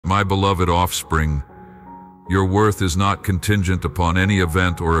My beloved offspring, your worth is not contingent upon any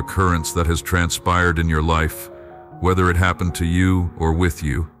event or occurrence that has transpired in your life, whether it happened to you or with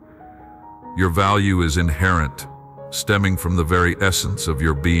you. Your value is inherent, stemming from the very essence of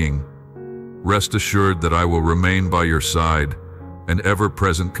your being. Rest assured that I will remain by your side, an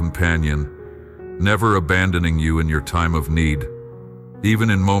ever-present companion, never abandoning you in your time of need.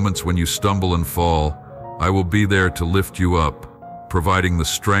 Even in moments when you stumble and fall, I will be there to lift you up, providing the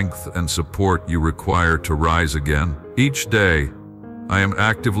strength and support you require to rise again. Each day, I am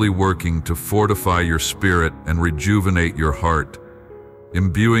actively working to fortify your spirit and rejuvenate your heart,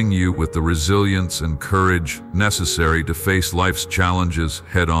 imbuing you with the resilience and courage necessary to face life's challenges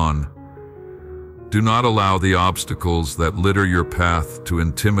head-on. Do not allow the obstacles that litter your path to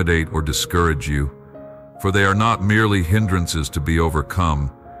intimidate or discourage you, for they are not merely hindrances to be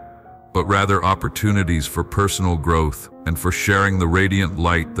overcome, but rather opportunities for personal growth and for sharing the radiant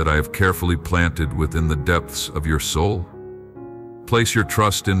light that I have carefully planted within the depths of your soul. Place your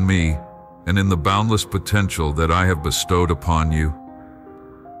trust in me and in the boundless potential that I have bestowed upon you.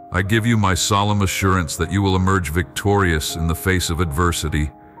 I give you my solemn assurance that you will emerge victorious in the face of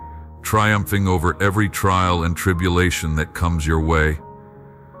adversity, triumphing over every trial and tribulation that comes your way.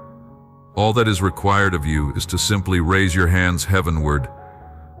 All that is required of you is to simply raise your hands heavenward,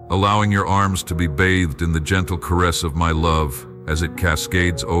 allowing your arms to be bathed in the gentle caress of my love as it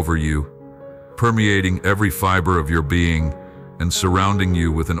cascades over you, permeating every fiber of your being and surrounding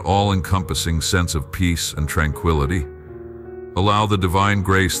you with an all-encompassing sense of peace and tranquility. Allow the divine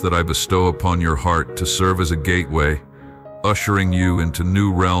grace that I bestow upon your heart to serve as a gateway, ushering you into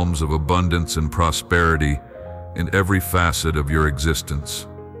new realms of abundance and prosperity in every facet of your existence.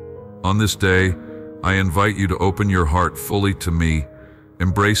 On this day, I invite you to open your heart fully to me,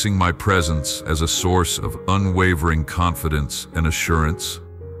 embracing my presence as a source of unwavering confidence and assurance.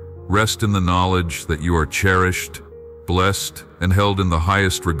 Rest in the knowledge that you are cherished, blessed, and held in the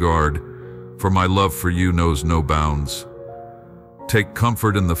highest regard, for my love for you knows no bounds. Take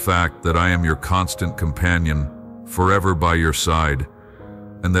comfort in the fact that I am your constant companion, forever by your side,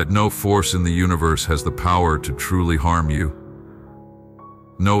 and that no force in the universe has the power to truly harm you.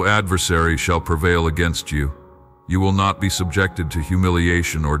 No adversary shall prevail against you. You will not be subjected to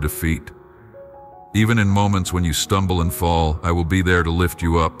humiliation or defeat. Even in moments when you stumble and fall, I will be there to lift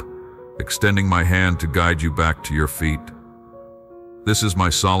you up, extending my hand to guide you back to your feet. This is my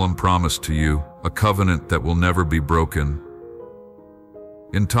solemn promise to you, a covenant that will never be broken.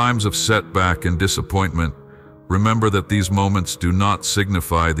 In times of setback and disappointment, remember that these moments do not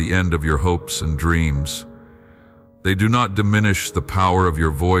signify the end of your hopes and dreams. They do not diminish the power of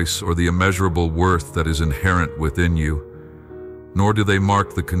your voice or the immeasurable worth that is inherent within you, nor do they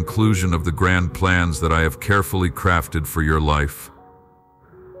mark the conclusion of the grand plans that I have carefully crafted for your life.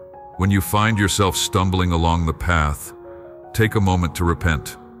 When you find yourself stumbling along the path, take a moment to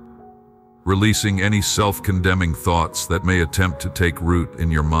repent, releasing any self-condemning thoughts that may attempt to take root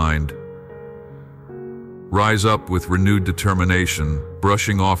in your mind. Rise up with renewed determination,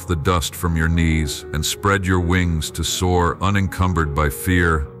 brushing off the dust from your knees, and spread your wings to soar unencumbered by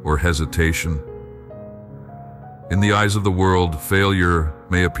fear or hesitation. In the eyes of the world, failure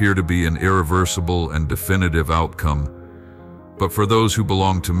may appear to be an irreversible and definitive outcome, but for those who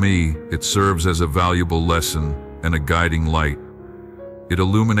belong to me, it serves as a valuable lesson and a guiding light. It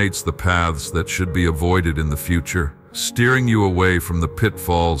illuminates the paths that should be avoided in the future, steering you away from the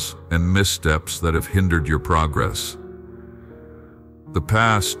pitfalls and missteps that have hindered your progress. The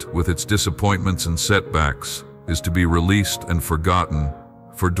past, with its disappointments and setbacks, is to be released and forgotten,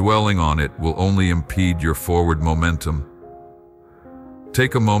 for dwelling on it will only impede your forward momentum.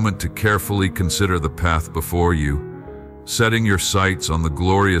 Take a moment to carefully consider the path before you, setting your sights on the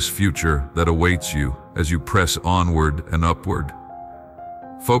glorious future that awaits you as you press onward and upward.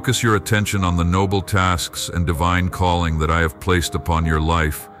 Focus your attention on the noble tasks and divine calling that I have placed upon your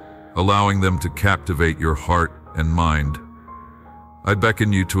life, allowing them to captivate your heart and mind. I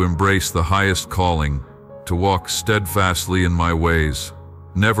beckon you to embrace the highest calling, to walk steadfastly in my ways,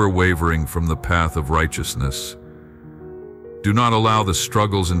 never wavering from the path of righteousness. Do not allow the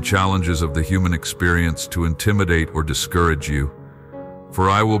struggles and challenges of the human experience to intimidate or discourage you, for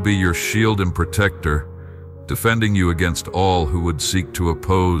I will be your shield and protector, defending you against all who would seek to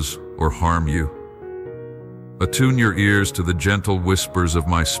oppose or harm you. Attune your ears to the gentle whispers of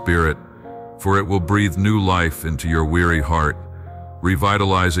my spirit, for it will breathe new life into your weary heart,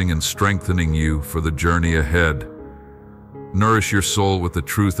 revitalizing and strengthening you for the journey ahead. Nourish your soul with the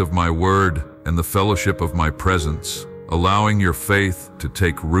truth of my word and the fellowship of my presence, allowing your faith to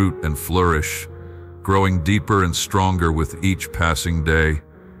take root and flourish, growing deeper and stronger with each passing day.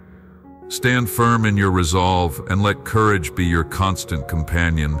 Stand firm in your resolve and let courage be your constant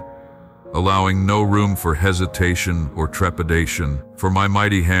companion, allowing no room for hesitation or trepidation, for my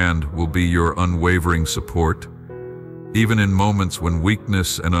mighty hand will be your unwavering support. Even in moments when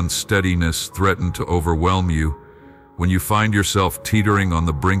weakness and unsteadiness threaten to overwhelm you, when you find yourself teetering on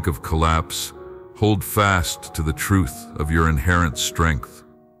the brink of collapse, hold fast to the truth of your inherent strength.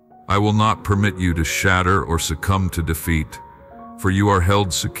 I will not permit you to shatter or succumb to defeat, for you are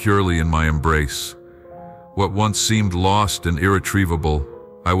held securely in my embrace. What once seemed lost and irretrievable,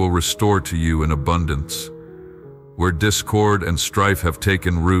 I will restore to you in abundance. Where discord and strife have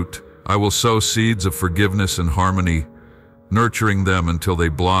taken root, I will sow seeds of forgiveness and harmony, nurturing them until they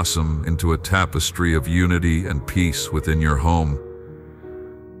blossom into a tapestry of unity and peace within your home.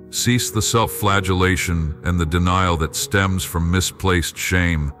 Cease the self-flagellation and the denial that stems from misplaced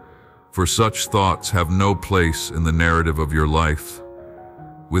shame, for such thoughts have no place in the narrative of your life.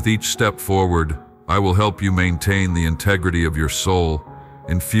 With each step forward, I will help you maintain the integrity of your soul,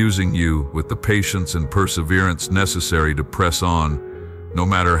 infusing you with the patience and perseverance necessary to press on, no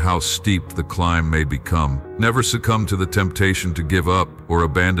matter how steep the climb may become. Never succumb to the temptation to give up or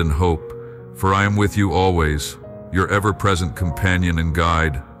abandon hope, for I am with you always, your ever-present companion and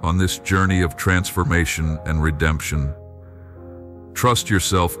guide on this journey of transformation and redemption. Trust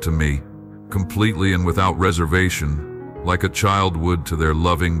yourself to me, completely and without reservation, like a child would to their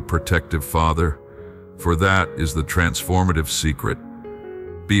loving, protective father, for that is the transformative secret.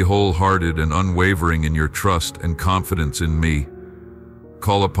 Be wholehearted and unwavering in your trust and confidence in me.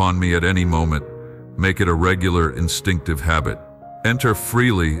 Call upon me at any moment. Make it a regular, instinctive habit. Enter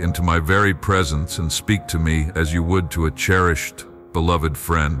freely into my very presence and speak to me as you would to a cherished, beloved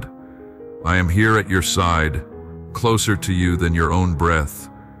friend. I am here at your side, closer to you than your own breath,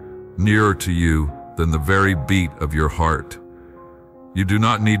 nearer to you than the very beat of your heart. You do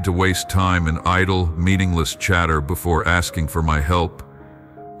not need to waste time in idle, meaningless chatter before asking for my help.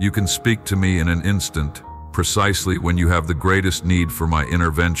 You can speak to me in an instant, precisely when you have the greatest need for my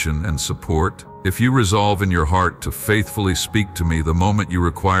intervention and support. If you resolve in your heart to faithfully speak to me the moment you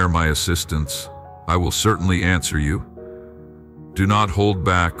require my assistance, I will certainly answer you. Do not hold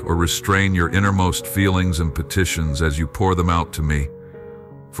back or restrain your innermost feelings and petitions as you pour them out to me.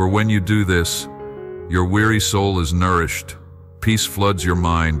 For when you do this, your weary soul is nourished, peace floods your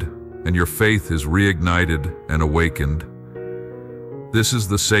mind, and your faith is reignited and awakened. This is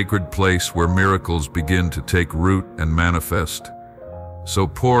the sacred place where miracles begin to take root and manifest. So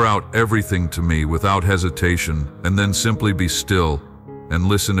pour out everything to me without hesitation, and then simply be still and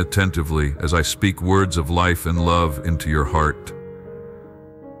listen attentively as I speak words of life and love into your heart.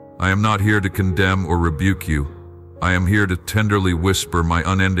 I am not here to condemn or rebuke you. I am here to tenderly whisper my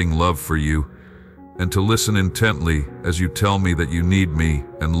unending love for you, and to listen intently as you tell me that you need me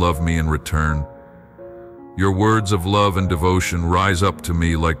and love me in return. Your words of love and devotion rise up to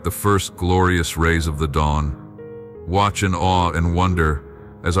me like the first glorious rays of the dawn. Watch in awe and wonder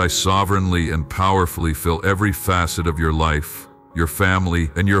as I sovereignly and powerfully fill every facet of your life, your family,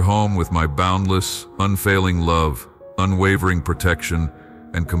 and your home with my boundless, unfailing love, unwavering protection,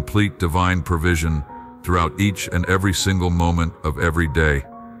 and complete divine provision throughout each and every single moment of every day.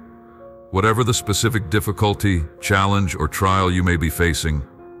 Whatever the specific difficulty, challenge, or trial you may be facing,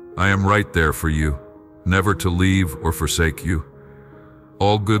 I am right there for you, never to leave or forsake you.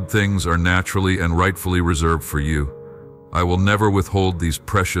 All good things are naturally and rightfully reserved for you. I will never withhold these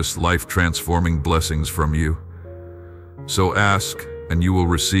precious, life-transforming blessings from you. So ask, and you will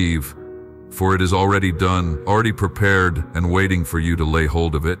receive, for it is already done, already prepared, and waiting for you to lay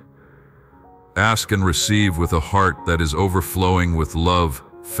hold of it. Ask and receive with a heart that is overflowing with love,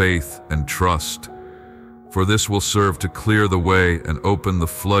 faith, and trust, for this will serve to clear the way and open the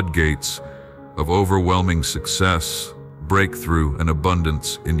floodgates of overwhelming success, breakthrough, and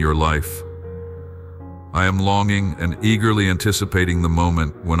abundance in your life. I am longing and eagerly anticipating the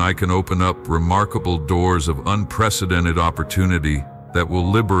moment when I can open up remarkable doors of unprecedented opportunity that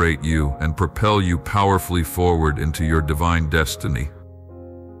will liberate you and propel you powerfully forward into your divine destiny.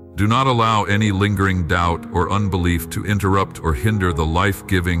 Do not allow any lingering doubt or unbelief to interrupt or hinder the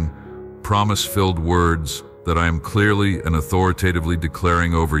life-giving, promise-filled words that I am clearly and authoritatively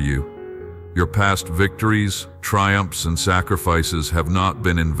declaring over you. Your past victories, triumphs, and sacrifices have not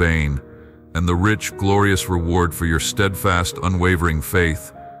been in vain, and the rich, glorious reward for your steadfast, unwavering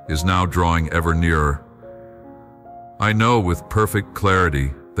faith is now drawing ever nearer. I know with perfect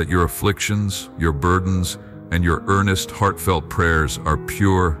clarity that your afflictions, your burdens, and your earnest, heartfelt prayers are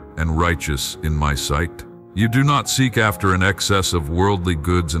pure and righteous in my sight. You do not seek after an excess of worldly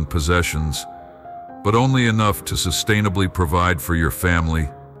goods and possessions, but only enough to sustainably provide for your family,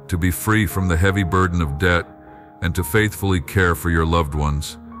 to be free from the heavy burden of debt, and to faithfully care for your loved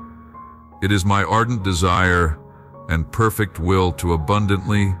ones. It is my ardent desire and perfect will to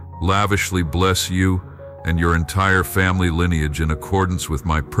abundantly, lavishly bless you and your entire family lineage in accordance with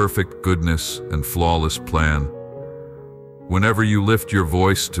my perfect goodness and flawless plan. Whenever you lift your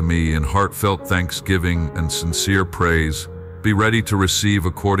voice to me in heartfelt thanksgiving and sincere praise, be ready to receive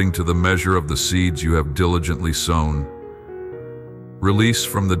according to the measure of the seeds you have diligently sown. Release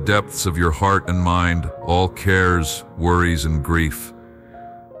from the depths of your heart and mind all cares, worries, and grief.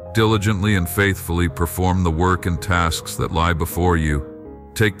 Diligently and faithfully perform the work and tasks that lie before you.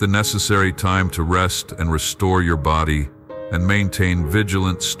 Take the necessary time to rest and restore your body, and maintain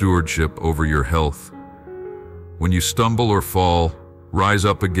vigilant stewardship over your health. When you stumble or fall, rise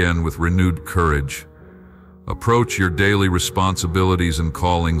up again with renewed courage. Approach your daily responsibilities and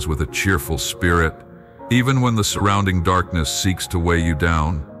callings with a cheerful spirit, even when the surrounding darkness seeks to weigh you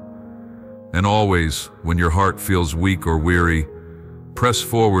down. And always, when your heart feels weak or weary, press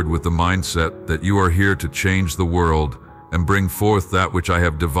forward with the mindset that you are here to change the world and bring forth that which I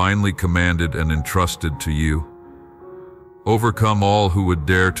have divinely commanded and entrusted to you. Overcome all who would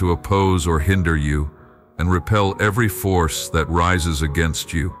dare to oppose or hinder you, and repel every force that rises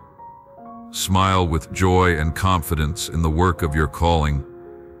against you. Smile with joy and confidence in the work of your calling.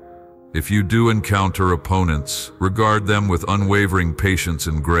 If you do encounter opponents, regard them with unwavering patience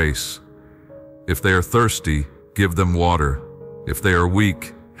and grace. If they are thirsty, give them water. If they are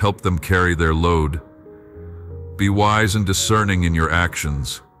weak, help them carry their load. Be wise and discerning in your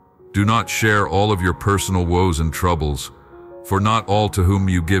actions. Do not share all of your personal woes and troubles, for not all to whom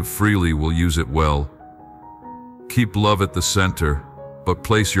you give freely will use it well. Keep love at the center, but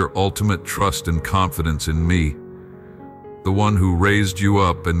place your ultimate trust and confidence in me, the one who raised you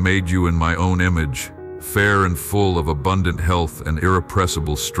up and made you in my own image, fair and full of abundant health and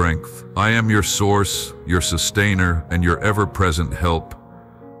irrepressible strength. I am your source, your sustainer, and your ever-present help.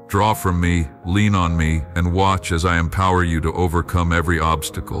 Draw from me, lean on me, and watch as I empower you to overcome every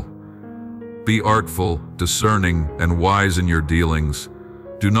obstacle. Be artful, discerning, and wise in your dealings.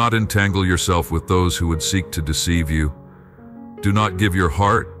 Do not entangle yourself with those who would seek to deceive you. Do not give your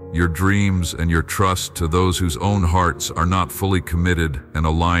heart, your dreams, and your trust to those whose own hearts are not fully committed and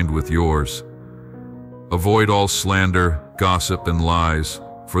aligned with yours. Avoid all slander, gossip, and lies,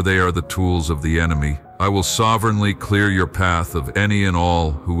 for they are the tools of the enemy. I will sovereignly clear your path of any and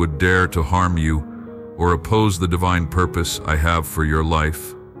all who would dare to harm you or oppose the divine purpose I have for your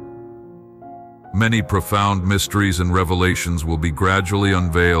life. Many profound mysteries and revelations will be gradually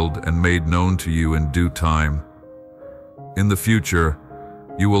unveiled and made known to you in due time. In the future,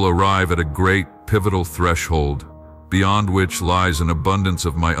 you will arrive at a great, pivotal threshold, beyond which lies an abundance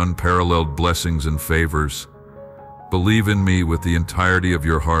of my unparalleled blessings and favors. Believe in me with the entirety of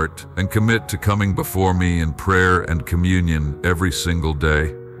your heart and commit to coming before me in prayer and communion every single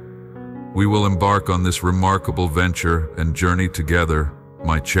day. We will embark on this remarkable venture and journey together,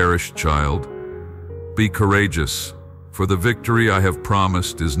 my cherished child. Be courageous, for the victory I have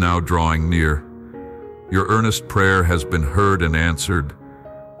promised is now drawing near. Your earnest prayer has been heard and answered.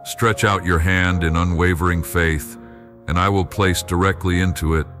 Stretch out your hand in unwavering faith, and I will place directly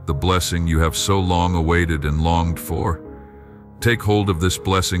into it the blessing you have so long awaited and longed for. Take hold of this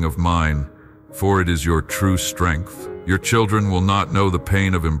blessing of mine, for it is your true strength. Your children will not know the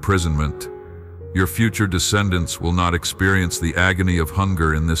pain of imprisonment. Your future descendants will not experience the agony of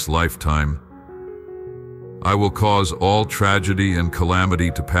hunger in this lifetime. I will cause all tragedy and calamity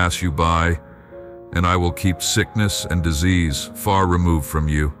to pass you by, and I will keep sickness and disease far removed from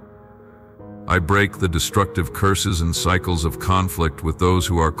you. I break the destructive curses and cycles of conflict with those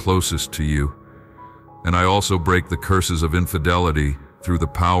who are closest to you, and I also break the curses of infidelity through the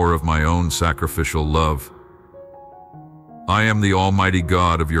power of my own sacrificial love. I am the Almighty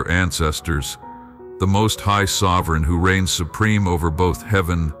God of your ancestors, the Most High Sovereign who reigns supreme over both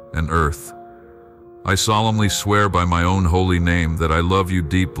heaven and earth. I solemnly swear by my own holy name that I love you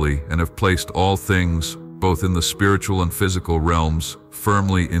deeply and have placed all things, both in the spiritual and physical realms,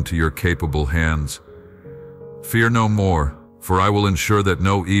 firmly into your capable hands. Fear no more, for I will ensure that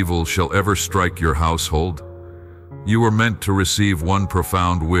no evil shall ever strike your household. You were meant to receive one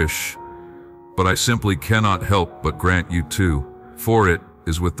profound wish, but I simply cannot help but grant you two, for it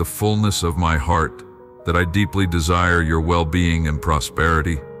is with the fullness of my heart that I deeply desire your well-being and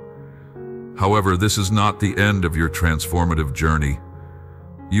prosperity. However, this is not the end of your transformative journey.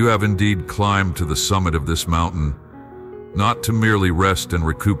 You have indeed climbed to the summit of this mountain, not to merely rest and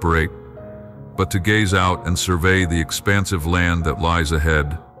recuperate, but to gaze out and survey the expansive land that lies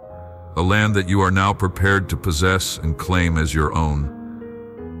ahead, a land that you are now prepared to possess and claim as your own.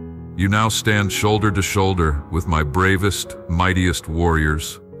 You now stand shoulder to shoulder with my bravest, mightiest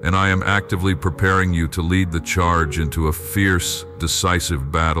warriors, and I am actively preparing you to lead the charge into a fierce,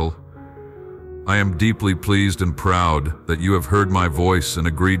 decisive battle. I am deeply pleased and proud that you have heard my voice and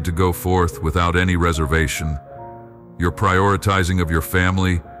agreed to go forth without any reservation. Your prioritizing of your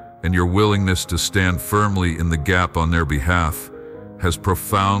family and your willingness to stand firmly in the gap on their behalf has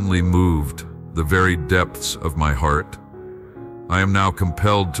profoundly moved the very depths of my heart. I am now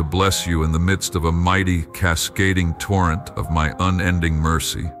compelled to bless you in the midst of a mighty, cascading torrent of my unending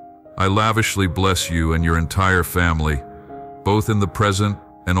mercy. I lavishly bless you and your entire family, both in the present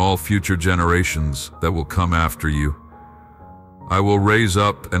and all future generations that will come after you. I will raise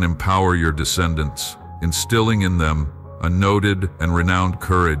up and empower your descendants, instilling in them a noted and renowned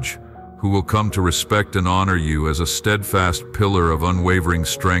courage, who will come to respect and honor you as a steadfast pillar of unwavering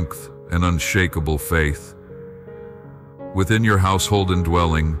strength and unshakable faith. Within your household and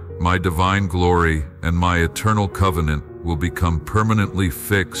dwelling, my divine glory and my eternal covenant will become permanently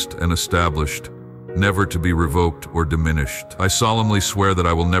fixed and established, never to be revoked or diminished. I solemnly swear that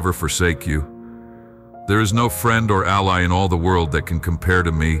I will never forsake you. There is no friend or ally in all the world that can compare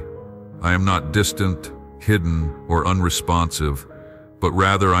to me. I am not distant, hidden, or unresponsive, but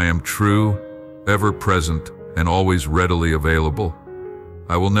rather I am true, ever present, and always readily available.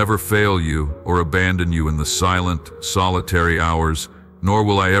 I will never fail you or abandon you in the silent, solitary hours, nor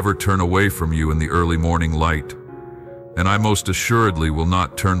will I ever turn away from you in the early morning light. And I most assuredly will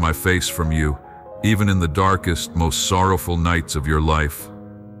not turn my face from you, even in the darkest, most sorrowful nights of your life.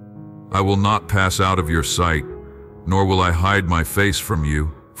 I will not pass out of your sight, nor will I hide my face from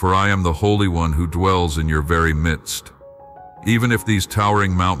you, for I am the Holy One who dwells in your very midst. Even if these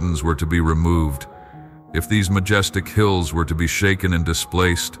towering mountains were to be removed, if these majestic hills were to be shaken and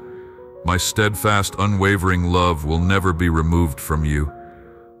displaced, my steadfast, unwavering love will never be removed from you,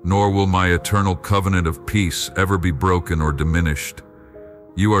 nor will my eternal covenant of peace ever be broken or diminished.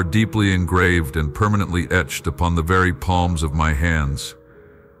 You are deeply engraved and permanently etched upon the very palms of my hands.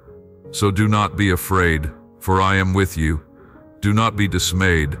 So do not be afraid, for I am with you. Do not be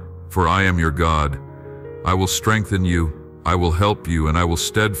dismayed, for I am your God. I will strengthen you, I will help you, and I will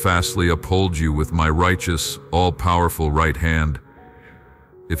steadfastly uphold you with my righteous, all-powerful right hand.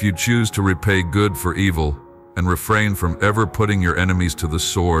 If you choose to repay good for evil and refrain from ever putting your enemies to the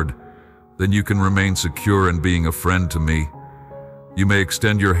sword, then you can remain secure in being a friend to me. You may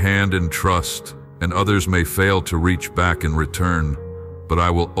extend your hand in trust, and others may fail to reach back in return, but I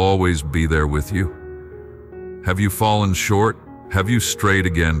will always be there with you. Have you fallen short? Have you strayed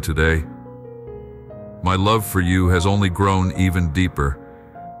again today? My love for you has only grown even deeper.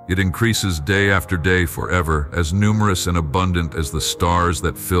 It increases day after day forever, as numerous and abundant as the stars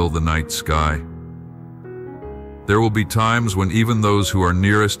that fill the night sky. There will be times when even those who are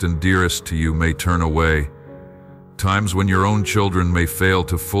nearest and dearest to you may turn away, times when your own children may fail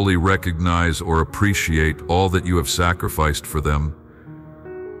to fully recognize or appreciate all that you have sacrificed for them.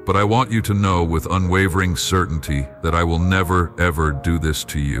 But I want you to know with unwavering certainty that I will never, ever do this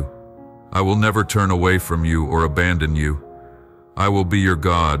to you. I will never turn away from you or abandon you. I will be your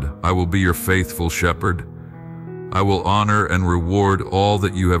God. I will be your faithful shepherd. I will honor and reward all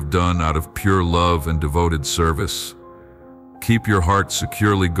that you have done out of pure love and devoted service. Keep your heart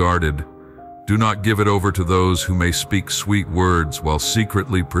securely guarded. Do not give it over to those who may speak sweet words while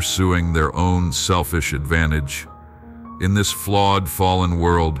secretly pursuing their own selfish advantage. In this flawed, fallen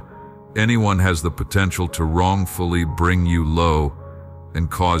world, anyone has the potential to wrongfully bring you low and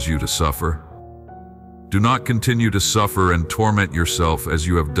cause you to suffer. Do not continue to suffer and torment yourself as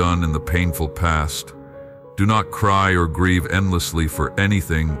you have done in the painful past. Do not cry or grieve endlessly for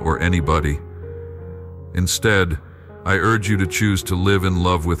anything or anybody. Instead, I urge you to choose to live in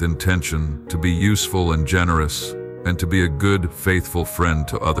love with intention, to be useful and generous, and to be a good, faithful friend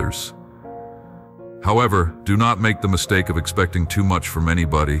to others. However, do not make the mistake of expecting too much from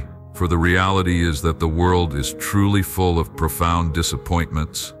anybody, for the reality is that the world is truly full of profound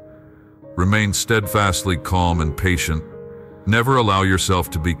disappointments. Remain steadfastly calm and patient. Never allow yourself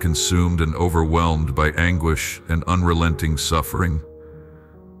to be consumed and overwhelmed by anguish and unrelenting suffering.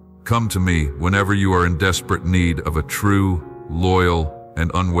 Come to me whenever you are in desperate need of a true, loyal, and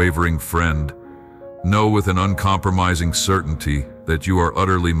unwavering friend. Know with an uncompromising certainty that you are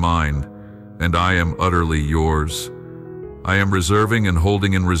utterly mine, and I am utterly yours. I am reserving and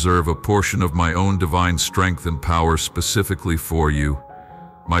holding in reserve a portion of my own divine strength and power specifically for you.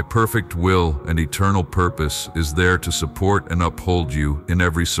 My perfect will and eternal purpose is there to support and uphold you in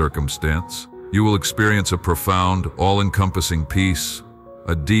every circumstance. You will experience a profound, all-encompassing peace,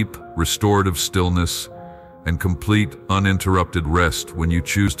 a deep, restorative stillness, and complete, uninterrupted rest when you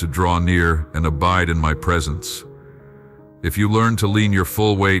choose to draw near and abide in my presence. If you learn to lean your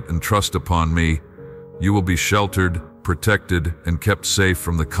full weight and trust upon me, you will be sheltered, protected, and kept safe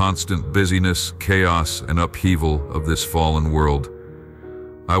from the constant busyness, chaos, and upheaval of this fallen world.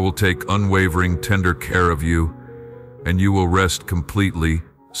 I will take unwavering, tender care of you, and you will rest completely,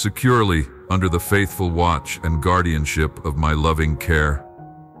 securely, under the faithful watch and guardianship of my loving care.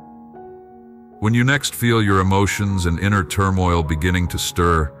 When you next feel your emotions and inner turmoil beginning to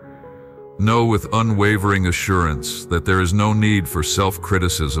stir, know with unwavering assurance that there is no need for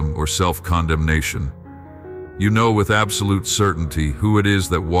self-criticism or self-condemnation. You know with absolute certainty who it is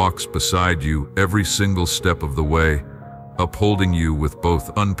that walks beside you every single step of the way, upholding you with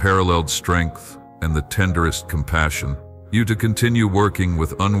both unparalleled strength and the tenderest compassion. You to continue working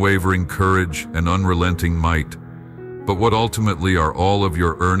with unwavering courage and unrelenting might. But what ultimately are all of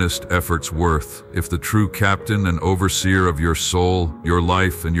your earnest efforts worth if the true captain and overseer of your soul, your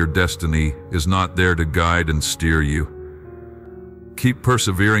life, and your destiny is not there to guide and steer you? Keep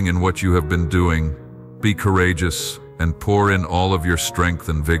persevering in what you have been doing, be courageous, and pour in all of your strength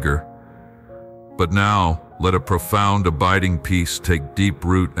and vigor. But now, let a profound, abiding peace take deep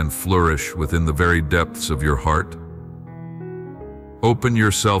root and flourish within the very depths of your heart. Open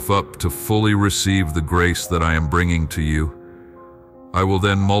yourself up to fully receive the grace that I am bringing to you. I will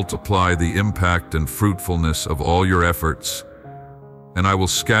then multiply the impact and fruitfulness of all your efforts, and I will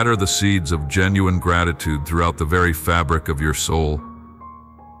scatter the seeds of genuine gratitude throughout the very fabric of your soul.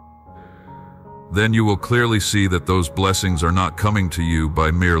 Then you will clearly see that those blessings are not coming to you by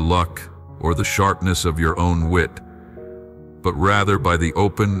mere luck or the sharpness of your own wit, but rather by the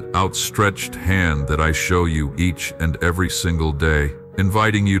open, outstretched hand that I show you each and every single day,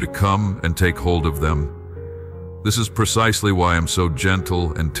 inviting you to come and take hold of them. This is precisely why I'm so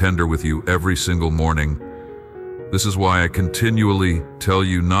gentle and tender with you every single morning. This is why I continually tell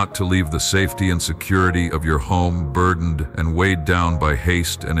you not to leave the safety and security of your home burdened and weighed down by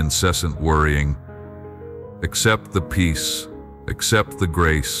haste and incessant worrying. Accept the peace, accept the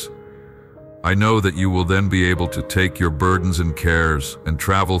grace. I know that you will then be able to take your burdens and cares and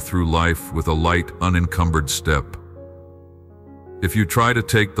travel through life with a light, unencumbered step. If you try to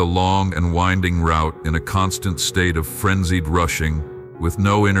take the long and winding route in a constant state of frenzied rushing, with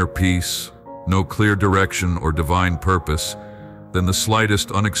no inner peace, no clear direction or divine purpose, then the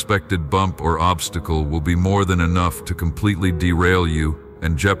slightest unexpected bump or obstacle will be more than enough to completely derail you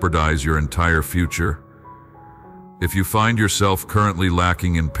and jeopardize your entire future. If you find yourself currently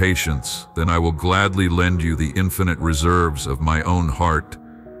lacking in patience, then I will gladly lend you the infinite reserves of my own heart.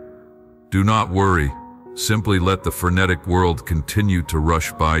 Do not worry, simply let the frenetic world continue to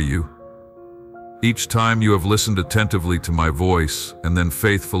rush by you. Each time you have listened attentively to my voice and then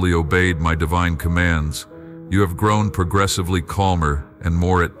faithfully obeyed my divine commands, you have grown progressively calmer and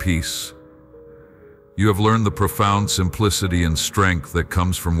more at peace. You have learned the profound simplicity and strength that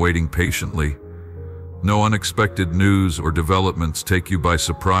comes from waiting patiently. No unexpected news or developments take you by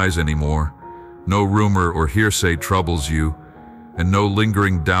surprise anymore. No rumor or hearsay troubles you, and no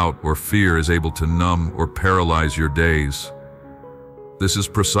lingering doubt or fear is able to numb or paralyze your days. This is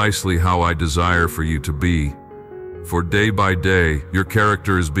precisely how I desire for you to be. For day by day, your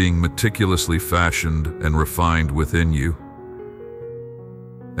character is being meticulously fashioned and refined within you.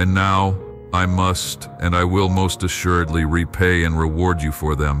 And now, I must and I will most assuredly repay and reward you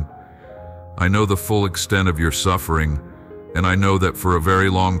for them. I know the full extent of your suffering, and I know that for a very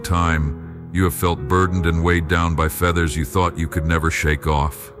long time you have felt burdened and weighed down by feathers you thought you could never shake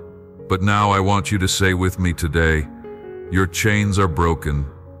off. But now I want you to say with me today, your chains are broken.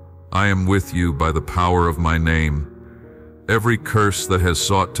 I am with you by the power of my name. Every curse that has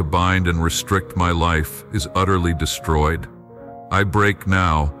sought to bind and restrict my life is utterly destroyed. I break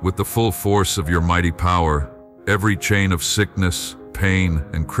now, with the full force of your mighty power, every chain of sickness, pain,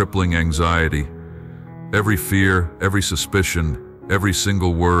 and crippling anxiety. Every fear, every suspicion, every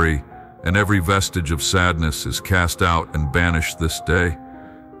single worry, and every vestige of sadness is cast out and banished this day.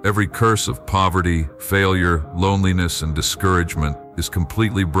 Every curse of poverty, failure, loneliness, and discouragement is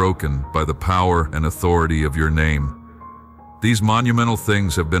completely broken by the power and authority of your name. These monumental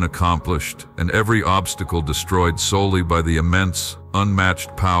things have been accomplished, and every obstacle destroyed solely by the immense,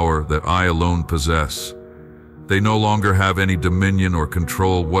 unmatched power that I alone possess. They no longer have any dominion or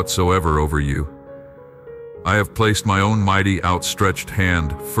control whatsoever over you. I have placed my own mighty outstretched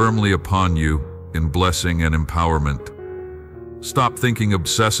hand firmly upon you in blessing and empowerment. Stop thinking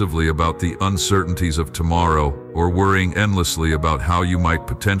obsessively about the uncertainties of tomorrow or worrying endlessly about how you might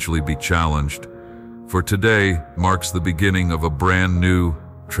potentially be challenged. For today marks the beginning of a brand new,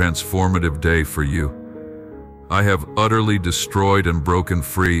 transformative day for you. I have utterly destroyed and broken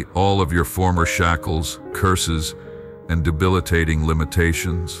free all of your former shackles, curses, and debilitating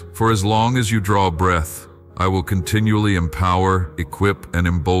limitations. For as long as you draw breath, I will continually empower, equip, and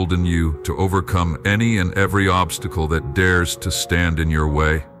embolden you to overcome any and every obstacle that dares to stand in your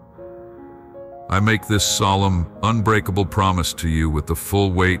way. I make this solemn, unbreakable promise to you with the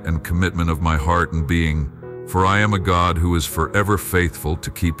full weight and commitment of my heart and being, for I am a God who is forever faithful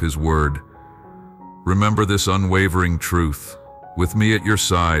to keep his word. Remember this unwavering truth. With me at your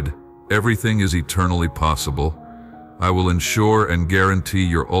side, everything is eternally possible. I will ensure and guarantee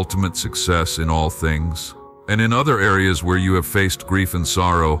your ultimate success in all things. And in other areas where you have faced grief and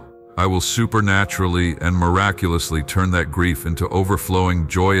sorrow, I will supernaturally and miraculously turn that grief into overflowing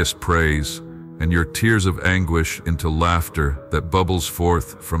joyous praise, and your tears of anguish into laughter that bubbles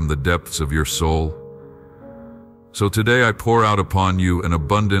forth from the depths of your soul. So today I pour out upon you an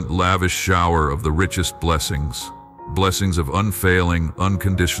abundant, lavish shower of the richest blessings, blessings of unfailing,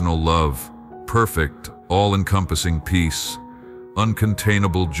 unconditional love, perfect, all-encompassing peace,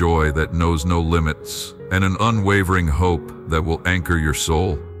 uncontainable joy that knows no limits, and an unwavering hope that will anchor your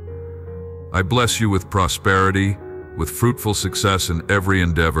soul. I bless you with prosperity, with fruitful success in every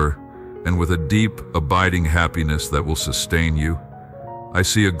endeavor, and with a deep, abiding happiness that will sustain you. I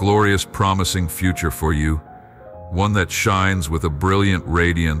see a glorious, promising future for you, one that shines with a brilliant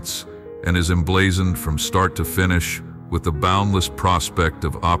radiance and is emblazoned from start to finish with the boundless prospect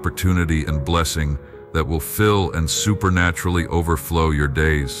of opportunity and blessing that will fill and supernaturally overflow your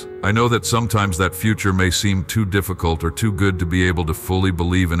days. I know that sometimes that future may seem too difficult or too good to be able to fully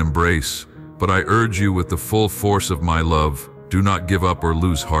believe and embrace, but I urge you with the full force of my love, do not give up or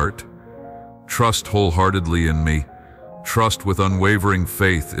lose heart. Trust wholeheartedly in me. Trust with unwavering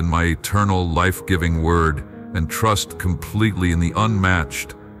faith in my eternal, life-giving word, and trust completely in the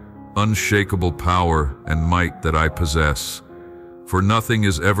unmatched, unshakable power and might that I possess. For nothing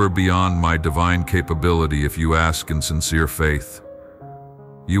is ever beyond my divine capability if you ask in sincere faith.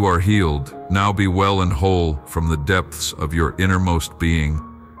 You are healed. Now be well and whole from the depths of your innermost being.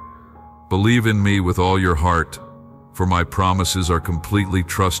 Believe in me with all your heart, for my promises are completely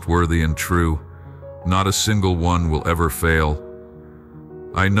trustworthy and true. Not a single one will ever fail.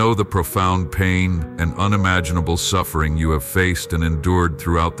 I know the profound pain and unimaginable suffering you have faced and endured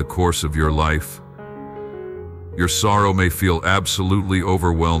throughout the course of your life. Your sorrow may feel absolutely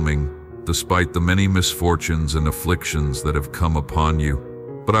overwhelming, despite the many misfortunes and afflictions that have come upon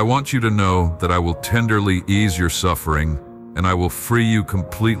you. But I want you to know that I will tenderly ease your suffering, and I will free you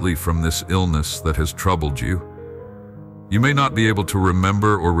completely from this illness that has troubled you. You may not be able to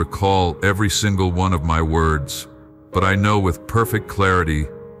remember or recall every single one of my words, but I know with perfect clarity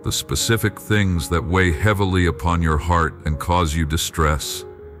the specific things that weigh heavily upon your heart and cause you distress.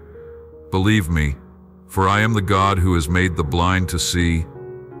 Believe me, for I am the God who has made the blind to see,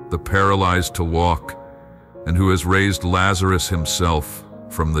 the paralyzed to walk, and who has raised Lazarus himself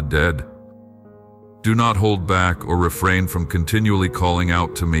from the dead. Do not hold back or refrain from continually calling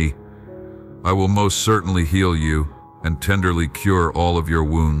out to me. I will most certainly heal you and tenderly cure all of your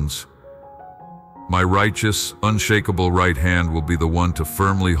wounds. My righteous, unshakable right hand will be the one to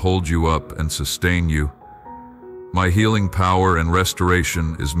firmly hold you up and sustain you. My healing power and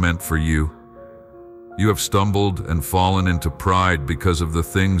restoration is meant for you. You have stumbled and fallen into pride because of the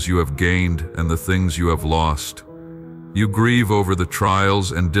things you have gained and the things you have lost. You grieve over the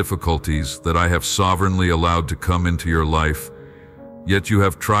trials and difficulties that I have sovereignly allowed to come into your life, yet you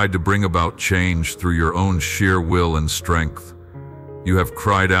have tried to bring about change through your own sheer will and strength. You have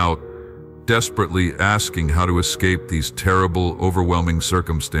cried out, desperately asking how to escape these terrible, overwhelming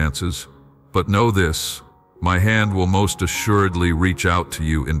circumstances. But know this, my hand will most assuredly reach out to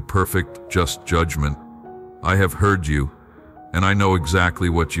you in perfect, just judgment. I have heard you, and I know exactly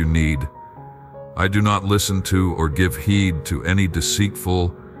what you need. I do not listen to or give heed to any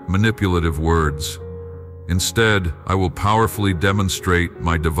deceitful, manipulative words. Instead, I will powerfully demonstrate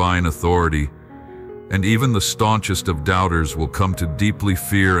my divine authority, and even the staunchest of doubters will come to deeply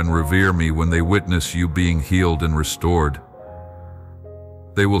fear and revere me when they witness you being healed and restored.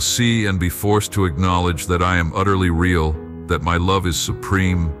 They will see and be forced to acknowledge that I am utterly real, that my love is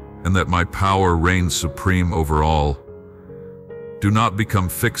supreme, and that my power reigns supreme over all. Do not become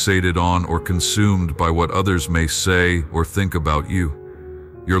fixated on or consumed by what others may say or think about you.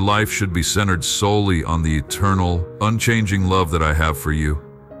 Your life should be centered solely on the eternal, unchanging love that I have for you.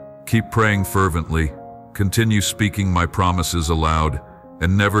 Keep praying fervently, continue speaking my promises aloud,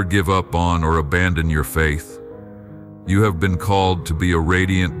 and never give up on or abandon your faith. You have been called to be a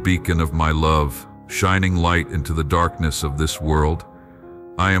radiant beacon of my love, shining light into the darkness of this world.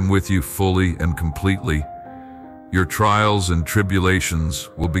 I am with you fully and completely, Your trials and tribulations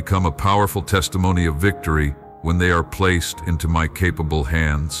will become a powerful testimony of victory when they are placed into my capable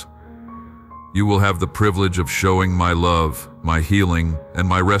hands. You will have the privilege of showing my love, my healing, and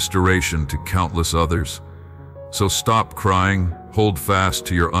my restoration to countless others. So stop crying, hold fast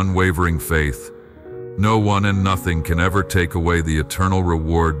to your unwavering faith. No one and nothing can ever take away the eternal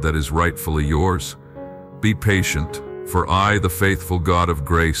reward that is rightfully yours. Be patient, for I, the faithful God of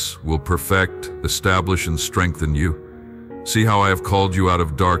grace, will perfect, establish, and strengthen you. See how I have called you out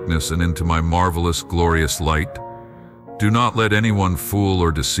of darkness and into my marvelous, glorious light. Do not let anyone fool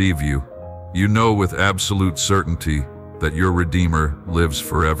or deceive you. You know with absolute certainty that your Redeemer lives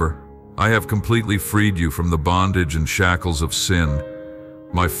forever. I have completely freed you from the bondage and shackles of sin.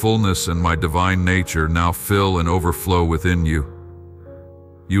 My fullness and my divine nature now fill and overflow within you.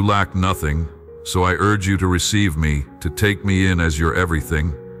 You lack nothing, so I urge you to receive me, to take me in as your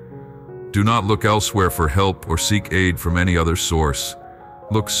everything. Do not look elsewhere for help or seek aid from any other source.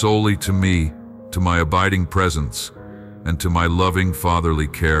 Look solely to me, to my abiding presence, and to my loving fatherly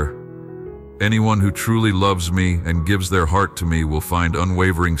care. Anyone who truly loves me and gives their heart to me will find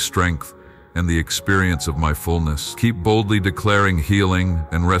unwavering strength and the experience of my fullness. Keep boldly declaring healing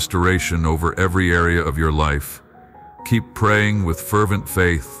and restoration over every area of your life. Keep praying with fervent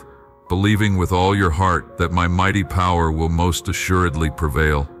faith, believing with all your heart that my mighty power will most assuredly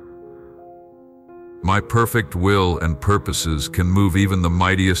prevail. My perfect will and purposes can move even the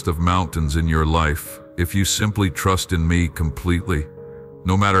mightiest of mountains in your life if you simply trust in me completely.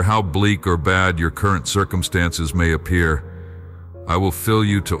 No matter how bleak or bad your current circumstances may appear, I will fill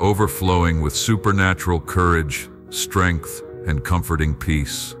you to overflowing with supernatural courage, strength, and comforting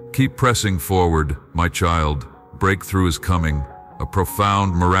peace. Keep pressing forward, my child. Breakthrough is coming. A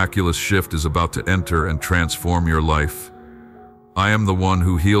profound, miraculous shift is about to enter and transform your life. I am the one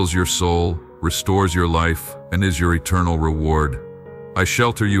who heals your soul, restores your life, and is your eternal reward. I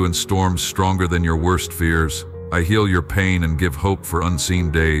shelter you in storms stronger than your worst fears. I heal your pain and give hope for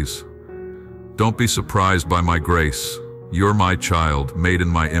unseen days. Don't be surprised by my grace. You're my child, made in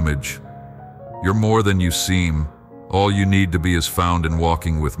my image. You're more than you seem. All you need to be is found in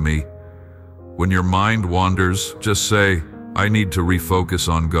walking with me. When your mind wanders, just say, I need to refocus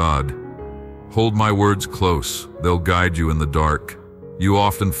on God. Hold my words close, they'll guide you in the dark. You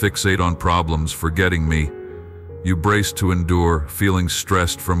often fixate on problems, forgetting me. You brace to endure, feeling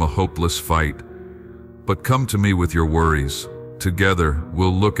stressed from a hopeless fight. But come to me with your worries. Together,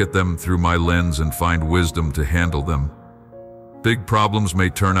 we'll look at them through my lens and find wisdom to handle them. Big problems may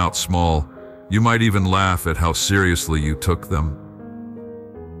turn out small. You might even laugh at how seriously you took them.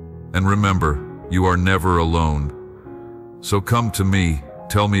 And remember, you are never alone. So come to me,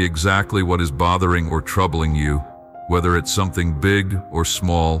 tell me exactly what is bothering or troubling you, whether it's something big or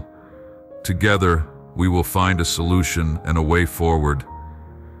small. Together, we will find a solution and a way forward.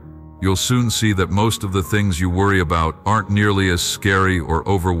 You'll soon see that most of the things you worry about aren't nearly as scary or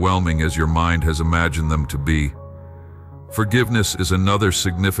overwhelming as your mind has imagined them to be. Forgiveness is another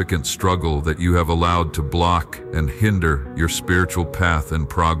significant struggle that you have allowed to block and hinder your spiritual path and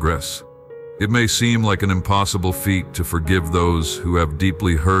progress. It may seem like an impossible feat to forgive those who have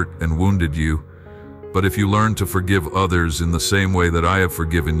deeply hurt and wounded you, but if you learn to forgive others in the same way that I have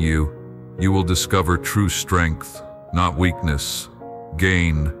forgiven you, you will discover true strength, not weakness,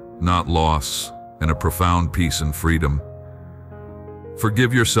 gain, not loss, and a profound peace and freedom.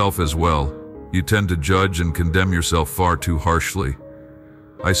 Forgive yourself as well. You tend to judge and condemn yourself far too harshly.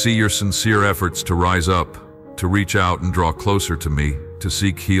 I see your sincere efforts to rise up, to reach out and draw closer to me, to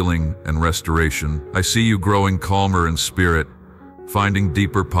seek healing and restoration. I see you growing calmer in spirit, finding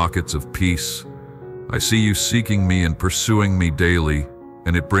deeper pockets of peace. I see you seeking me and pursuing me daily,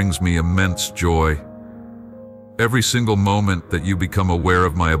 and it brings me immense joy. Every single moment that you become aware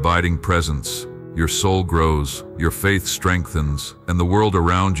of my abiding presence, your soul grows, your faith strengthens, and the world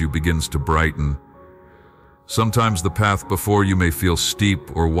around you begins to brighten. Sometimes the path before you may feel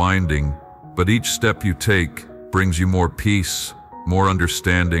steep or winding, but each step you take brings you more peace, more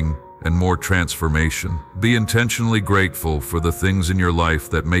understanding, and more transformation. Be intentionally grateful for the things in your life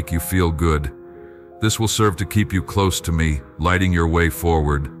that make you feel good. This will serve to keep you close to me, lighting your way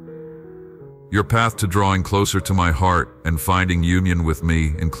forward. Your path to drawing closer to my heart and finding union with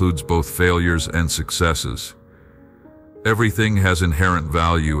me includes both failures and successes. Everything has inherent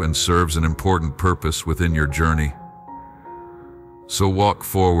value and serves an important purpose within your journey. So walk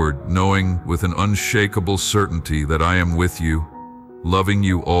forward, knowing with an unshakable certainty that I am with you, loving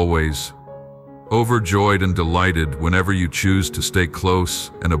you always, overjoyed and delighted whenever you choose to stay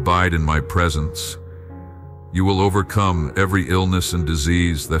close and abide in my presence. You will overcome every illness and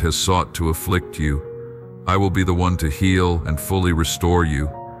disease that has sought to afflict you. I will be the one to heal and fully restore you.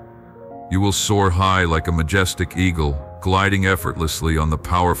 You will soar high like a majestic eagle, gliding effortlessly on the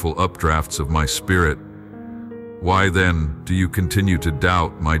powerful updrafts of my spirit. Why then do you continue to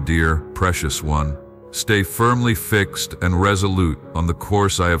doubt, my dear, precious one? Stay firmly fixed and resolute on the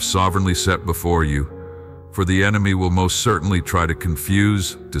course I have sovereignly set before you, for the enemy will most certainly try to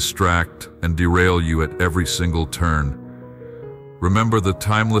confuse, distract, and derail you at every single turn. Remember the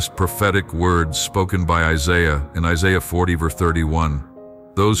timeless prophetic words spoken by Isaiah in Isaiah 40 verse 31.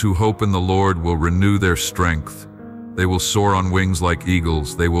 Those who hope in the Lord will renew their strength. They will soar on wings like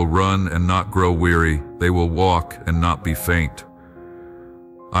eagles. They will run and not grow weary. They will walk and not be faint.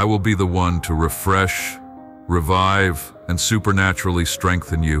 I will be the one to refresh, revive, and supernaturally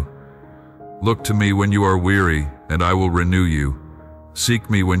strengthen you. Look to me when you are weary, and I will renew you. Seek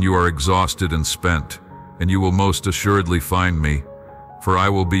me when you are exhausted and spent, and you will most assuredly find me, for I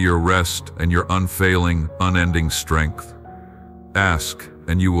will be your rest and your unfailing, unending strength. Ask,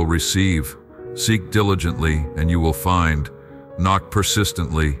 and you will receive. Seek diligently, and you will find. Knock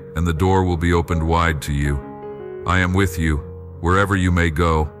persistently, and the door will be opened wide to you. I am with you, wherever you may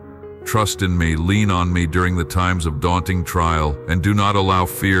go. Trust in me, lean on me during the times of daunting trial, and do not allow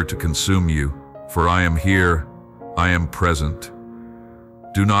fear to consume you, for I am here, I am present.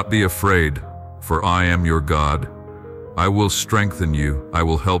 Do not be afraid, for I am your God. I will strengthen you, I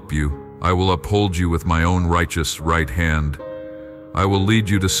will help you, I will uphold you with my own righteous right hand. I will lead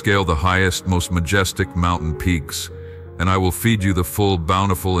you to scale the highest, most majestic mountain peaks, and I will feed you the full,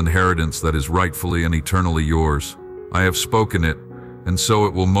 bountiful inheritance that is rightfully and eternally yours. I have spoken it, and so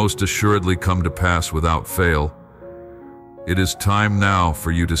it will most assuredly come to pass without fail. It is time now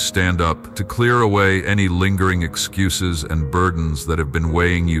for you to stand up, to clear away any lingering excuses and burdens that have been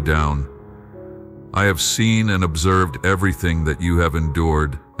weighing you down. I have seen and observed everything that you have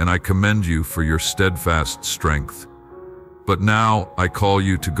endured, and I commend you for your steadfast strength. But now I call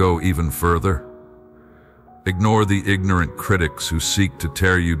you to go even further. Ignore the ignorant critics who seek to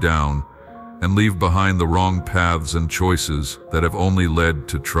tear you down, and leave behind the wrong paths and choices that have only led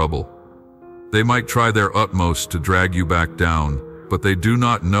to trouble. They might try their utmost to drag you back down, but they do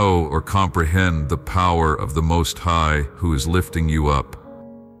not know or comprehend the power of the Most High who is lifting you up.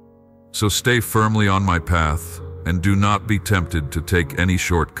 So stay firmly on my path, and do not be tempted to take any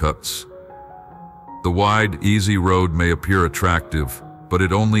shortcuts. The wide, easy road may appear attractive, but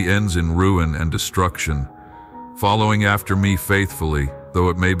it only ends in ruin and destruction. Following after me faithfully, though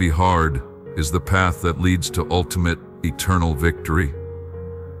it may be hard, is the path that leads to ultimate, eternal victory.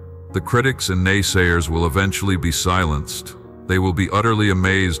 The critics and naysayers will eventually be silenced. They will be utterly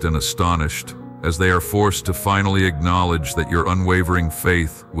amazed and astonished, as they are forced to finally acknowledge that your unwavering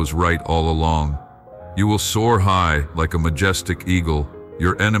faith was right all along. You will soar high like a majestic eagle.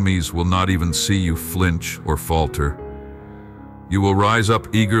 Your enemies will not even see you flinch or falter. You will rise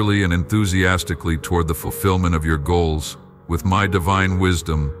up eagerly and enthusiastically toward the fulfillment of your goals, with my divine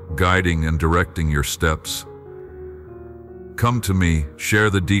wisdom guiding and directing your steps. Come to me, share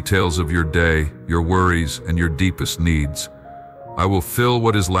the details of your day, your worries, and your deepest needs. I will fill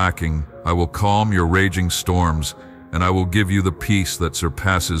what is lacking, I will calm your raging storms, and I will give you the peace that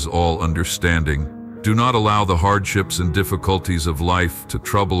surpasses all understanding. Do not allow the hardships and difficulties of life to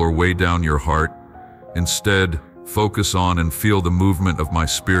trouble or weigh down your heart. Instead, focus on and feel the movement of my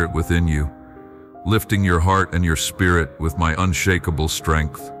spirit within you, lifting your heart and your spirit with my unshakable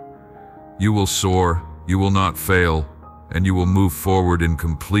strength. You will soar, you will not fail, and you will move forward in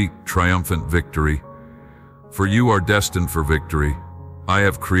complete, triumphant victory. For you are destined for victory. I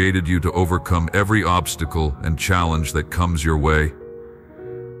have created you to overcome every obstacle and challenge that comes your way.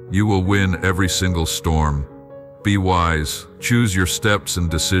 You will win every single storm. Be wise, choose your steps and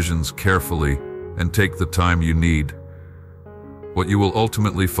decisions carefully, and take the time you need. What you will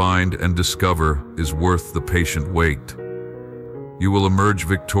ultimately find and discover is worth the patient wait. You will emerge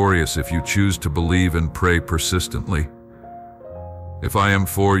victorious if you choose to believe and pray persistently. If I am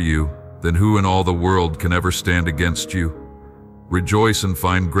for you, then who in all the world can ever stand against you? Rejoice and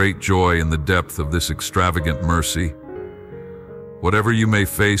find great joy in the depth of this extravagant mercy. Whatever you may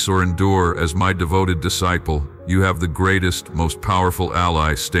face or endure as my devoted disciple, you have the greatest, most powerful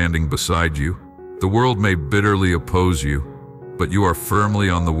ally standing beside you. The world may bitterly oppose you, but you are firmly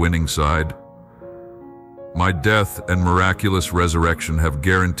on the winning side. My death and miraculous resurrection have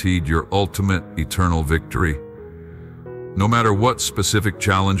guaranteed your ultimate, eternal victory. No matter what specific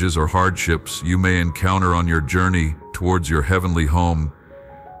challenges or hardships you may encounter on your journey towards your heavenly home,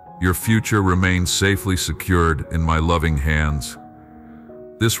 your future remains safely secured in my loving hands.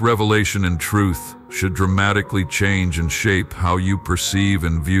 This revelation and truth should dramatically change and shape how you perceive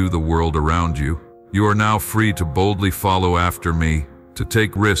and view the world around you. You are now free to boldly follow after me, to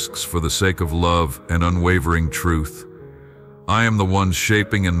take risks for the sake of love and unwavering truth. I am the one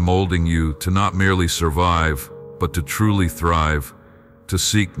shaping and molding you to not merely survive, but to truly thrive, to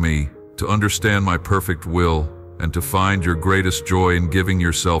seek me, to understand my perfect will, and to find your greatest joy in giving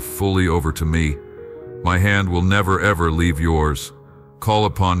yourself fully over to me. My hand will never ever leave yours. Call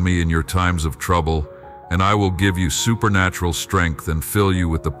upon me in your times of trouble, and I will give you supernatural strength and fill you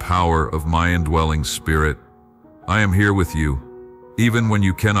with the power of my indwelling spirit. I am here with you, even when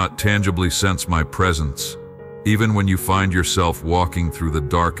you cannot tangibly sense my presence, even when you find yourself walking through the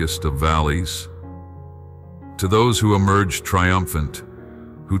darkest of valleys. To those who emerge triumphant,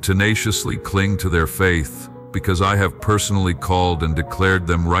 who tenaciously cling to their faith, because I have personally called and declared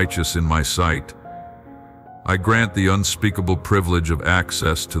them righteous in my sight, I grant the unspeakable privilege of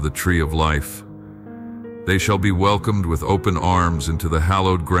access to the tree of life. They shall be welcomed with open arms into the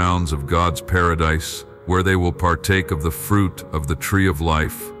hallowed grounds of God's paradise, where they will partake of the fruit of the tree of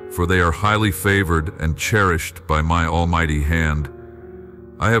life, for they are highly favored and cherished by my almighty hand.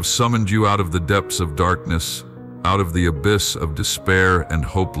 I have summoned you out of the depths of darkness, out of the abyss of despair and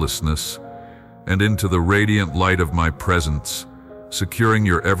hopelessness, and into the radiant light of my presence, securing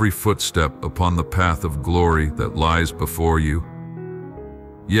your every footstep upon the path of glory that lies before you.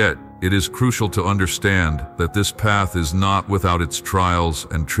 Yet, it is crucial to understand that this path is not without its trials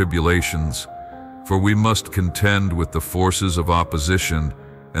and tribulations, for we must contend with the forces of opposition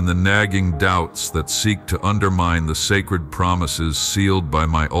and the nagging doubts that seek to undermine the sacred promises sealed by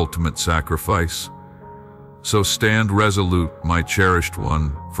my ultimate sacrifice. So stand resolute, my cherished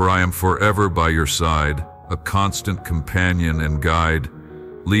one, for I am forever by your side, a constant companion and guide,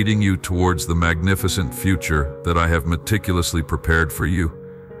 leading you towards the magnificent future that I have meticulously prepared for you.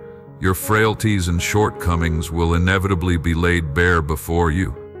 Your frailties and shortcomings will inevitably be laid bare before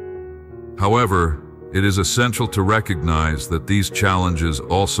you. However, it is essential to recognize that these challenges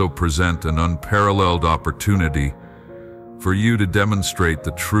also present an unparalleled opportunity for you to demonstrate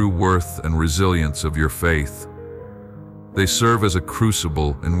the true worth and resilience of your faith. They serve as a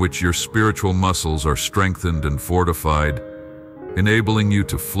crucible in which your spiritual muscles are strengthened and fortified, enabling you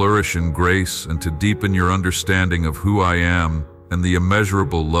to flourish in grace and to deepen your understanding of who I am and the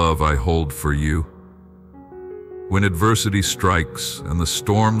immeasurable love I hold for you. When adversity strikes and the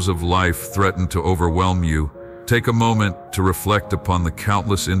storms of life threaten to overwhelm you, take a moment to reflect upon the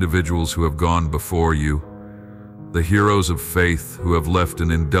countless individuals who have gone before you, the heroes of faith who have left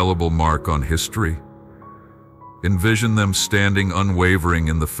an indelible mark on history. Envision them standing unwavering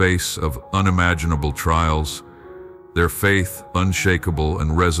in the face of unimaginable trials, their faith unshakable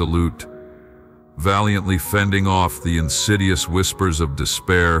and resolute, valiantly fending off the insidious whispers of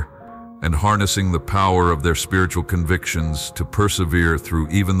despair and harnessing the power of their spiritual convictions to persevere through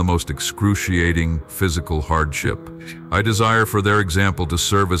even the most excruciating physical hardship. I desire for their example to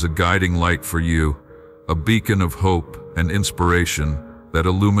serve as a guiding light for you, a beacon of hope and inspiration that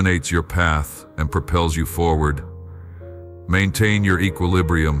illuminates your path and propels you forward. Maintain your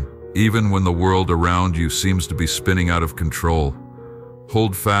equilibrium, even when the world around you seems to be spinning out of control.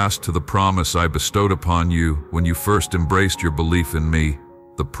 Hold fast to the promise I bestowed upon you when you first embraced your belief in me,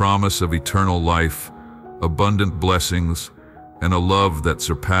 the promise of eternal life, abundant blessings, and a love that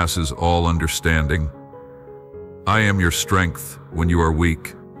surpasses all understanding. I am your strength when you are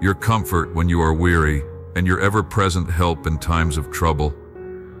weak, your comfort when you are weary, and your ever-present help in times of trouble.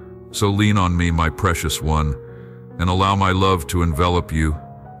 So lean on me, my precious one, and allow my love to envelop you,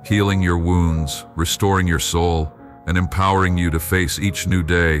 healing your wounds, restoring your soul, and empowering you to face each new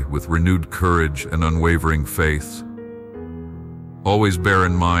day with renewed courage and unwavering faith. Always bear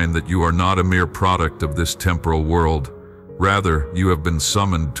in mind that you are not a mere product of this temporal world. Rather, you have been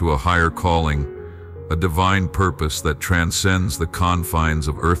summoned to a higher calling, a divine purpose that transcends the confines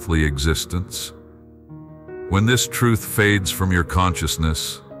of earthly existence. When this truth fades from your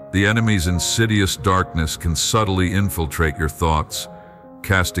consciousness, the enemy's insidious darkness can subtly infiltrate your thoughts,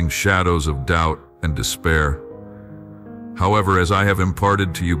 casting shadows of doubt and despair. However, as I have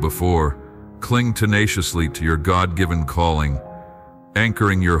imparted to you before, cling tenaciously to your God-given calling,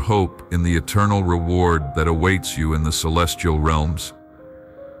 anchoring your hope in the eternal reward that awaits you in the celestial realms.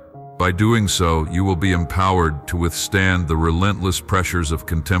 By doing so, you will be empowered to withstand the relentless pressures of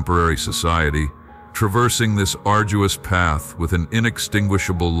contemporary society, traversing this arduous path with an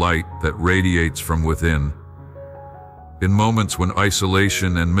inextinguishable light that radiates from within. In moments when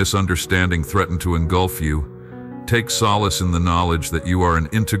isolation and misunderstanding threaten to engulf you, take solace in the knowledge that you are an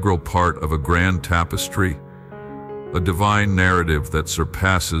integral part of a grand tapestry, a divine narrative that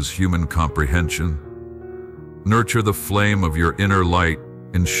surpasses human comprehension. Nurture the flame of your inner light,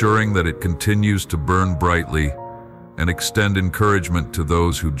 ensuring that it continues to burn brightly and extend encouragement to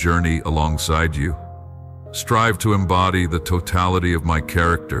those who journey alongside you. Strive to embody the totality of my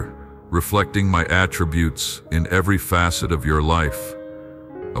character, reflecting my attributes in every facet of your life.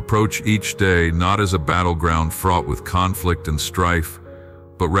 Approach each day not as a battleground fraught with conflict and strife,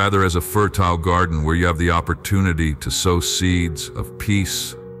 but rather as a fertile garden where you have the opportunity to sow seeds of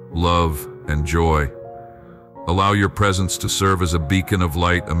peace, love, and joy. Allow your presence to serve as a beacon of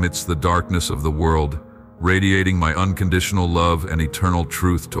light amidst the darkness of the world, radiating my unconditional love and eternal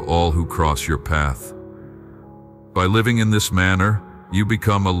truth to all who cross your path. By living in this manner, you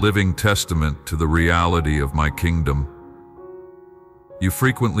become a living testament to the reality of my kingdom. You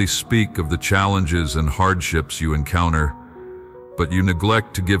frequently speak of the challenges and hardships you encounter, but you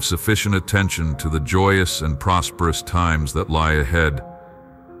neglect to give sufficient attention to the joyous and prosperous times that lie ahead.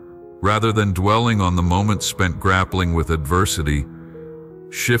 Rather than dwelling on the moments spent grappling with adversity,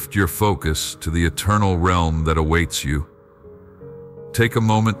 shift your focus to the eternal realm that awaits you. Take a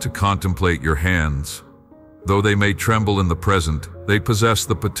moment to contemplate your hands. Though they may tremble in the present, they possess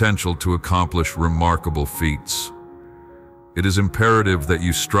the potential to accomplish remarkable feats. It is imperative that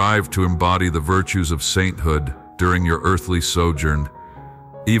you strive to embody the virtues of sainthood during your earthly sojourn,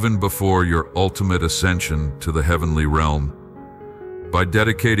 even before your ultimate ascension to the heavenly realm. By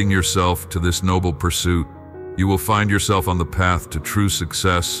dedicating yourself to this noble pursuit, you will find yourself on the path to true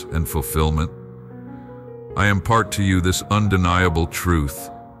success and fulfillment. I impart to you this undeniable truth.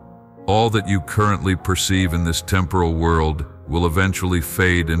 All that you currently perceive in this temporal world will eventually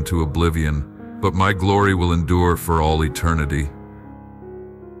fade into oblivion, but my glory will endure for all eternity.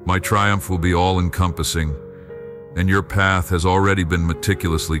 My triumph will be all-encompassing, and your path has already been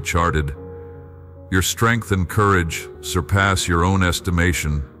meticulously charted. Your strength and courage surpass your own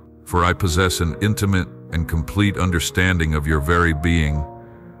estimation, for I possess an intimate and complete understanding of your very being.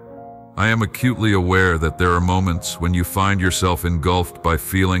 I am acutely aware that there are moments when you find yourself engulfed by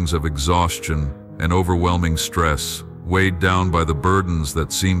feelings of exhaustion and overwhelming stress, weighed down by the burdens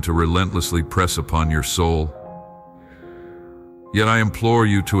that seem to relentlessly press upon your soul. Yet I implore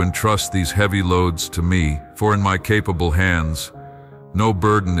you to entrust these heavy loads to me, for in my capable hands, no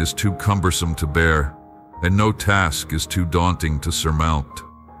burden is too cumbersome to bear, and no task is too daunting to surmount.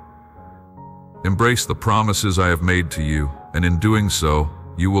 Embrace the promises I have made to you, and in doing so,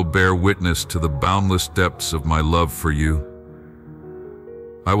 you will bear witness to the boundless depths of my love for you.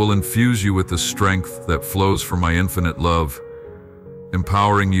 I will infuse you with the strength that flows from my infinite love,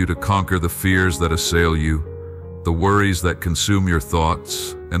 empowering you to conquer the fears that assail you, the worries that consume your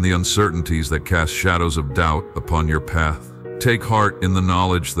thoughts, and the uncertainties that cast shadows of doubt upon your path. Take heart in the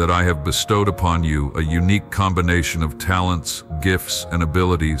knowledge that I have bestowed upon you a unique combination of talents, gifts, and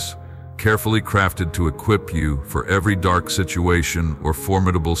abilities, carefully crafted to equip you for every dark situation or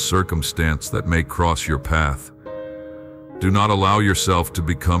formidable circumstance that may cross your path. Do not allow yourself to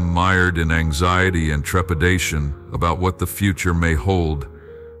become mired in anxiety and trepidation about what the future may hold,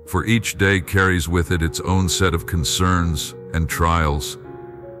 for each day carries with it its own set of concerns and trials.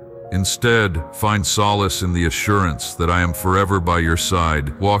 Instead, find solace in the assurance that I am forever by your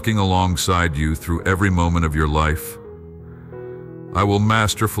side, walking alongside you through every moment of your life. I will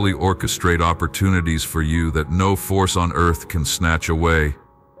masterfully orchestrate opportunities for you that no force on earth can snatch away,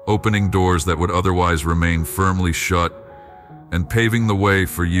 opening doors that would otherwise remain firmly shut, and paving the way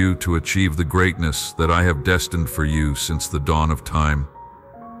for you to achieve the greatness that I have destined for you since the dawn of time.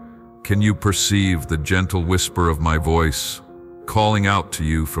 Can you perceive the gentle whisper of my voice, calling out to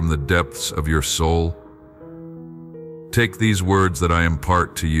you from the depths of your soul? Take these words that I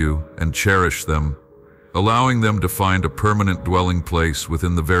impart to you and cherish them, allowing them to find a permanent dwelling place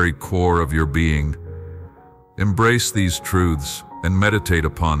within the very core of your being. Embrace these truths and meditate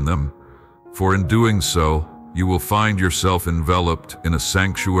upon them, for in doing so, you will find yourself enveloped in a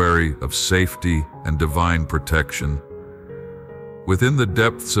sanctuary of safety and divine protection. Within the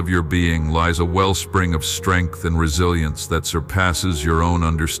depths of your being lies a wellspring of strength and resilience that surpasses your own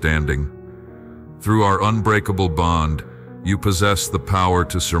understanding. Through our unbreakable bond, you possess the power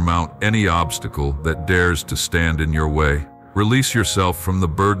to surmount any obstacle that dares to stand in your way. Release yourself from the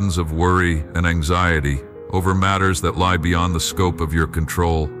burdens of worry and anxiety over matters that lie beyond the scope of your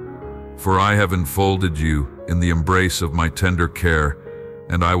control, for I have enfolded you in the embrace of my tender care,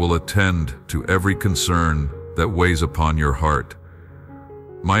 and I will attend to every concern that weighs upon your heart.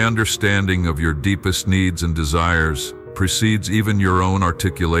 My understanding of your deepest needs and desires precedes even your own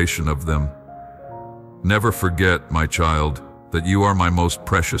articulation of them. Never forget, my child, that you are my most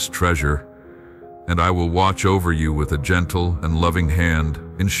precious treasure, and I will watch over you with a gentle and loving hand,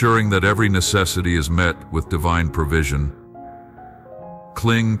 ensuring that every necessity is met with divine provision.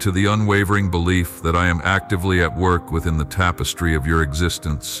 Cling to the unwavering belief that I am actively at work within the tapestry of your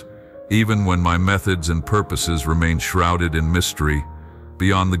existence, even when my methods and purposes remain shrouded in mystery,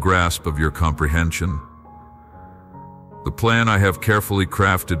 beyond the grasp of your comprehension. The plan I have carefully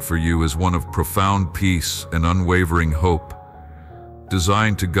crafted for you is one of profound peace and unwavering hope,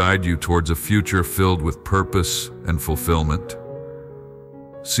 designed to guide you towards a future filled with purpose and fulfillment.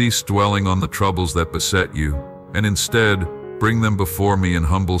 Cease dwelling on the troubles that beset you, and instead, bring them before me in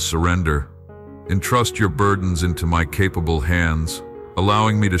humble surrender. Entrust your burdens into my capable hands,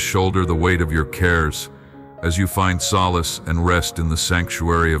 allowing me to shoulder the weight of your cares as you find solace and rest in the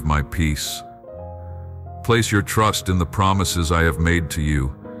sanctuary of my peace. Place your trust in the promises I have made to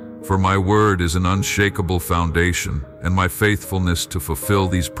you, for my word is an unshakable foundation, and my faithfulness to fulfill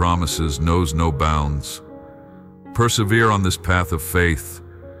these promises knows no bounds. Persevere on this path of faith,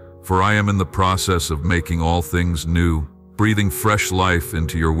 for I am in the process of making all things new, breathing fresh life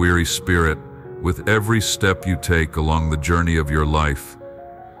into your weary spirit with every step you take along the journey of your life.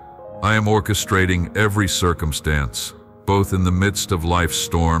 I am orchestrating every circumstance, both in the midst of life's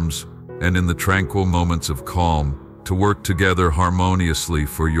storms and in the tranquil moments of calm, to work together harmoniously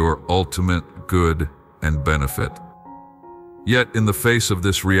for your ultimate good and benefit. Yet, in the face of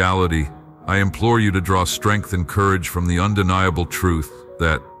this reality, I implore you to draw strength and courage from the undeniable truth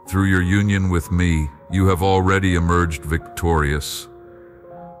that, through your union with me, you have already emerged victorious.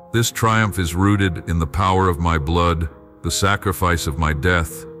 This triumph is rooted in the power of my blood, the sacrifice of my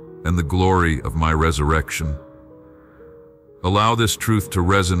death, and the glory of my resurrection. Allow this truth to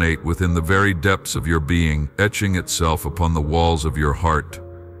resonate within the very depths of your being, etching itself upon the walls of your heart.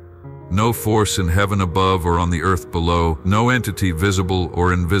 No force in heaven above or on the earth below, no entity visible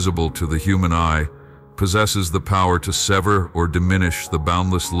or invisible to the human eye, possesses the power to sever or diminish the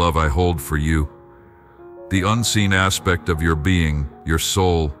boundless love I hold for you. The unseen aspect of your being, your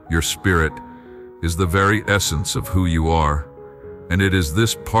soul, your spirit, is the very essence of who you are, and it is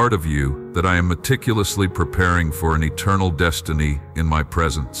this part of you that I am meticulously preparing for an eternal destiny in my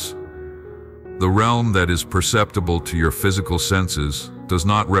presence. The realm that is perceptible to your physical senses does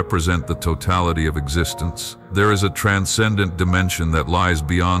not represent the totality of existence. There is a transcendent dimension that lies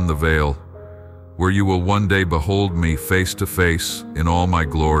beyond the veil, where you will one day behold me face to face in all my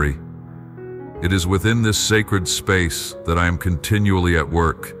glory. It is within this sacred space that I am continually at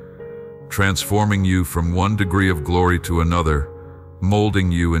work, transforming you from one degree of glory to another,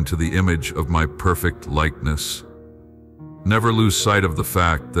 molding you into the image of my perfect likeness. Never lose sight of the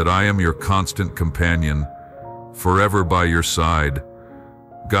fact that I am your constant companion, forever by your side,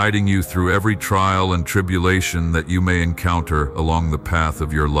 guiding you through every trial and tribulation that you may encounter along the path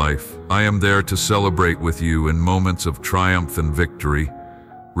of your life. I am there to celebrate with you in moments of triumph and victory,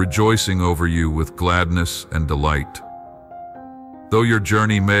 rejoicing over you with gladness and delight. Though your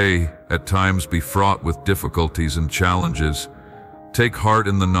journey may, at times, be fraught with difficulties and challenges, take heart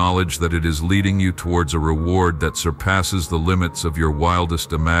in the knowledge that it is leading you towards a reward that surpasses the limits of your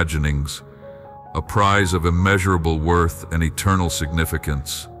wildest imaginings, a prize of immeasurable worth and eternal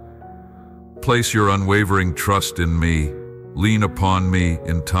significance. Place your unwavering trust in me, lean upon me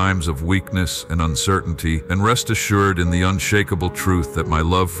in times of weakness and uncertainty, and rest assured in the unshakable truth that my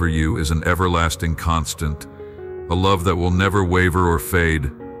love for you is an everlasting constant, a love that will never waver or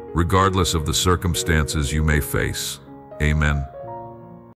fade, regardless of the circumstances you may face. Amen.